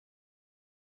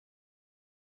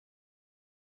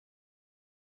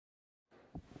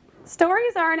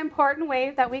Stories are an important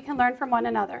way that we can learn from one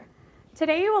another.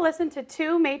 Today you will listen to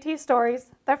two Métis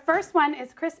stories. The first one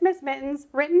is Christmas Mittens,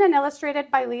 written and illustrated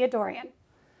by Leah Dorian.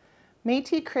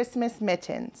 Métis Christmas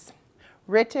Mittens,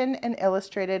 written and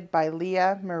illustrated by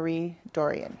Leah Marie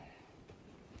Dorian.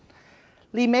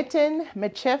 Les Mittens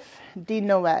Motifs de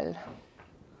Noël,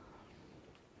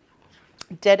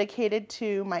 dedicated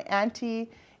to my auntie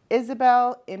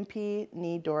Isabel Impey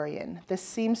Nee Dorian, the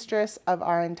seamstress of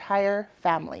our entire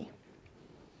family.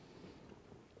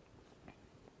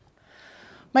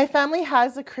 My family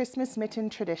has a Christmas mitten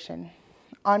tradition.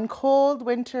 On cold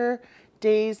winter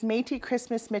days, Métis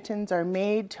Christmas mittens are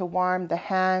made to warm the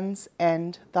hands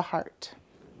and the heart.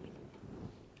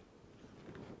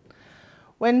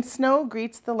 When snow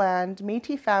greets the land,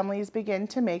 Métis families begin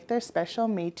to make their special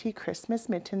Métis Christmas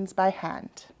mittens by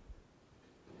hand.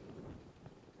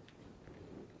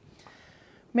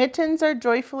 Mittens are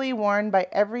joyfully worn by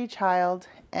every child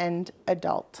and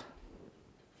adult.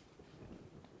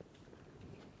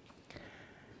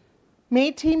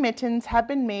 Métis mittens have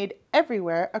been made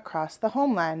everywhere across the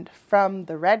homeland, from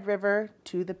the Red River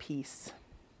to the Peace.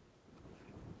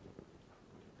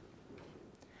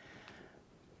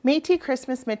 Métis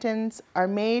Christmas mittens are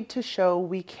made to show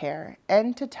we care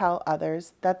and to tell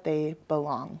others that they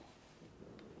belong.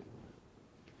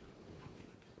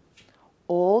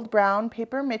 Old brown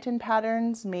paper mitten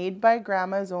patterns made by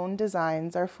Grandma's own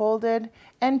designs are folded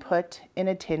and put in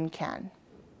a tin can.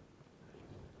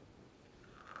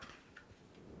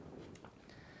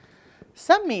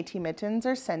 Some Métis mittens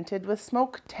are scented with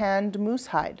smoke-tanned moose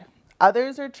hide.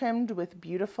 Others are trimmed with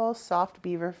beautiful soft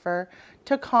beaver fur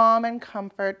to calm and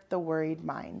comfort the worried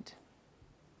mind.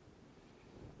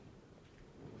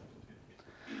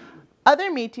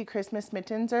 Other Métis Christmas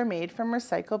mittens are made from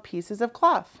recycled pieces of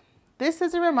cloth. This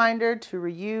is a reminder to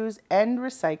reuse and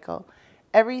recycle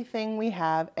everything we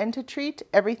have and to treat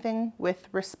everything with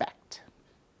respect.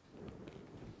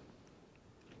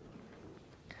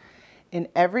 In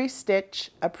every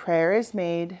stitch, a prayer is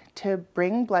made to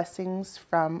bring blessings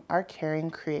from our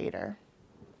caring Creator.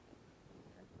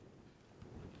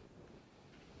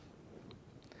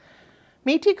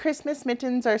 Métis Christmas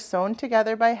mittens are sewn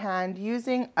together by hand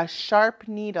using a sharp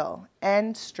needle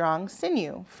and strong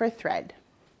sinew for thread.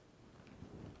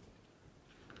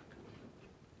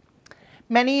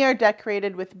 Many are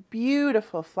decorated with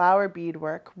beautiful flower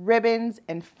beadwork, ribbons,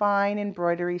 and fine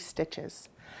embroidery stitches.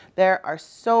 There are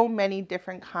so many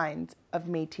different kinds of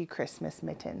Métis Christmas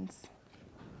mittens.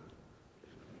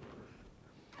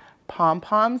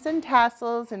 Pom-poms and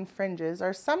tassels and fringes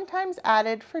are sometimes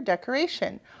added for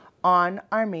decoration on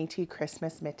our Métis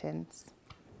Christmas mittens.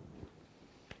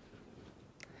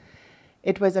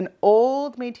 It was an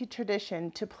old Métis tradition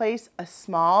to place a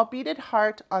small beaded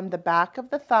heart on the back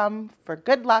of the thumb for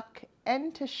good luck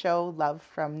and to show love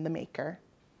from the maker.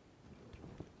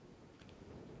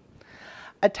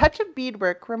 A touch of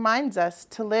beadwork reminds us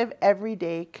to live every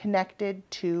day connected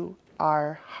to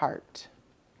our heart.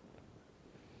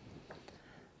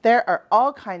 There are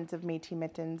all kinds of Métis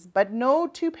mittens, but no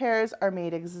two pairs are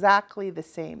made exactly the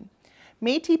same.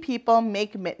 Métis people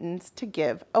make mittens to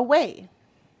give away.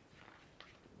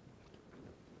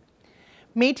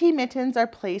 Métis mittens are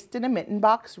placed in a mitten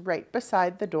box right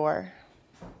beside the door.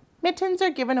 Mittens are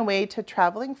given away to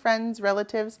traveling friends,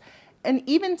 relatives, and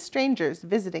even strangers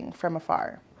visiting from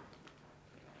afar.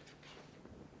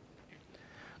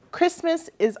 Christmas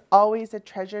is always a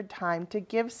treasured time to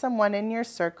give someone in your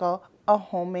circle a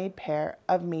homemade pair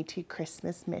of Métis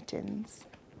Christmas mittens.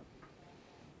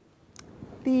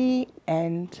 The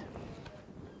end.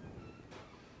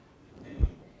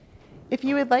 If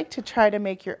you would like to try to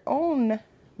make your own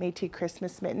Métis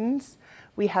Christmas mittens,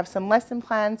 we have some lesson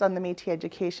plans on the Métis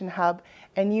Education Hub,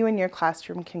 and you and your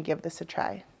classroom can give this a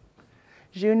try.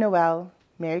 Joyeux Noël,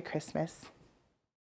 Merry Christmas.